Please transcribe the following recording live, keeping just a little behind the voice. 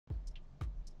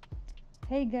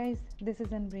Hey guys, this is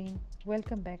Anbreen.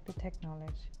 Welcome back to Tech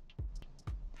Knowledge.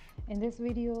 In this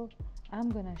video, I'm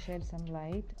gonna shed some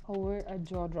light over a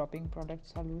jaw-dropping product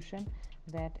solution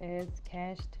that is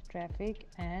cached traffic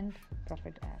and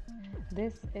profit app.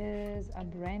 This is a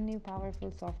brand new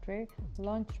powerful software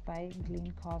launched by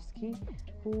Glynn Kosky,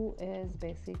 who is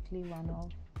basically one of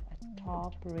a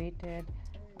top-rated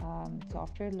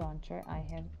software launcher I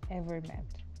have ever met.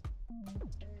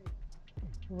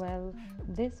 Well,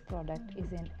 this product is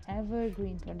an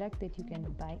evergreen product that you can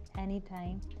buy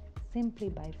anytime simply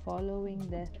by following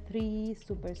the 3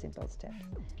 super simple steps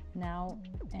now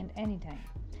and anytime.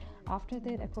 After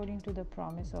that, according to the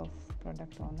promise of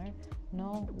product owner,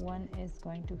 no one is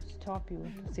going to stop you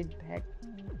to sit back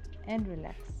and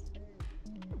relax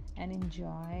and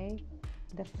enjoy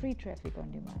the free traffic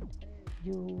on demand.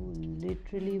 You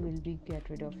literally will be get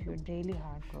rid of your daily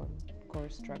hardcore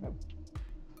struggle.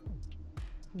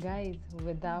 Guys,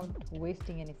 without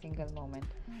wasting any single moment,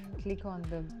 click on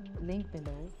the link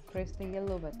below, press the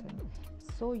yellow button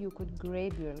so you could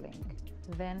grab your link.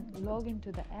 Then log into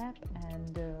the app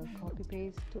and copy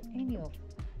paste to any of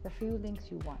the few links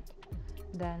you want.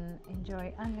 Then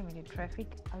enjoy unlimited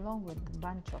traffic along with a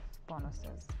bunch of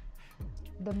bonuses.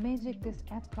 The magic this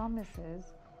app promises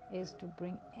is to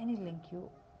bring any link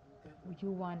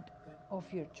you want of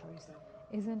your choice.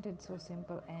 Isn't it so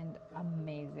simple and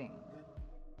amazing?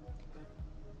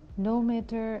 No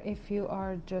matter if you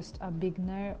are just a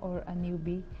beginner or a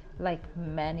newbie, like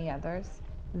many others,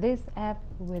 this app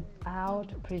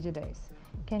without prejudice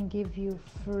can give you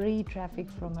free traffic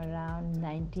from around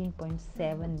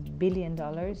 $19.7 billion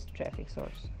traffic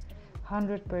source.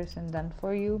 100% done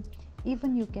for you.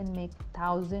 Even you can make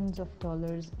thousands of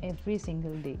dollars every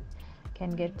single day.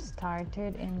 Can get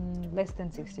started in less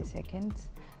than 60 seconds.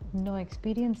 No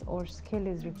experience or skill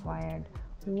is required.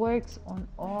 Works on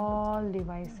all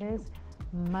devices,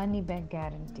 money back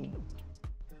guarantee.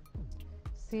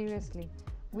 Seriously,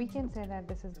 we can say that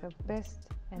this is the best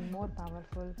and more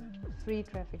powerful free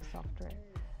traffic software.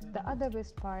 The other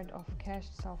best part of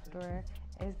cached software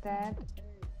is that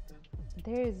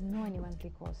there is no any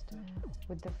monthly cost.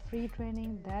 With the free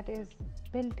training that is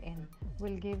built in,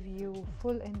 will give you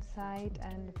full insight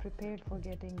and prepared for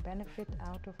getting benefit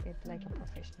out of it like a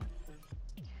professional.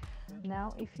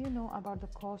 Now, if you know about the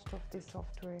cost of this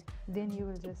software, then you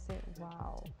will just say,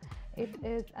 wow, it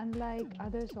is unlike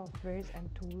other softwares and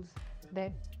tools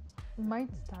that might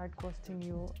start costing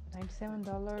you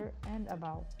 $97 and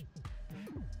above,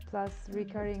 plus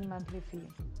recurring monthly fee.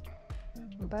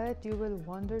 But you will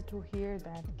wonder to hear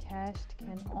that cached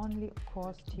can only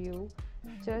cost you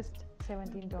just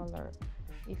 $17.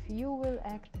 If you will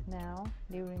act now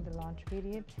during the launch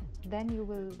period, then you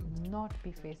will not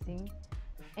be facing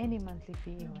any monthly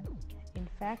fee even. In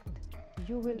fact,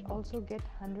 you will also get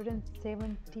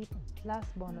 170 plus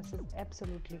bonuses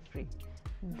absolutely free.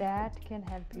 That can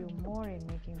help you more in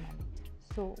making money.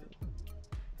 So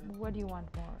what do you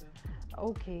want more?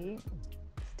 Okay,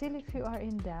 still if you are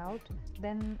in doubt,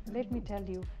 then let me tell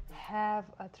you, have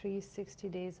a 360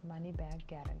 days money back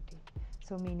guarantee.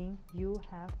 So meaning you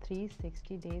have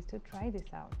 360 days to try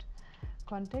this out.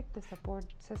 Contact the support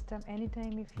system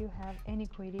anytime if you have any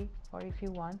query or if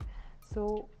you want.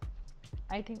 So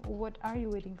I think, what are you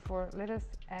waiting for? Let us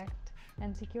act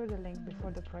and secure the link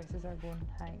before the prices are going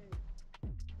high.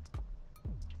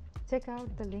 Check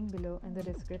out the link below in the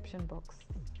description box.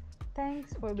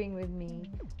 Thanks for being with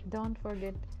me. Don't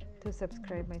forget to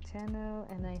subscribe my channel,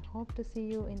 and I hope to see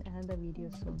you in another video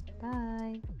soon.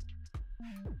 Bye.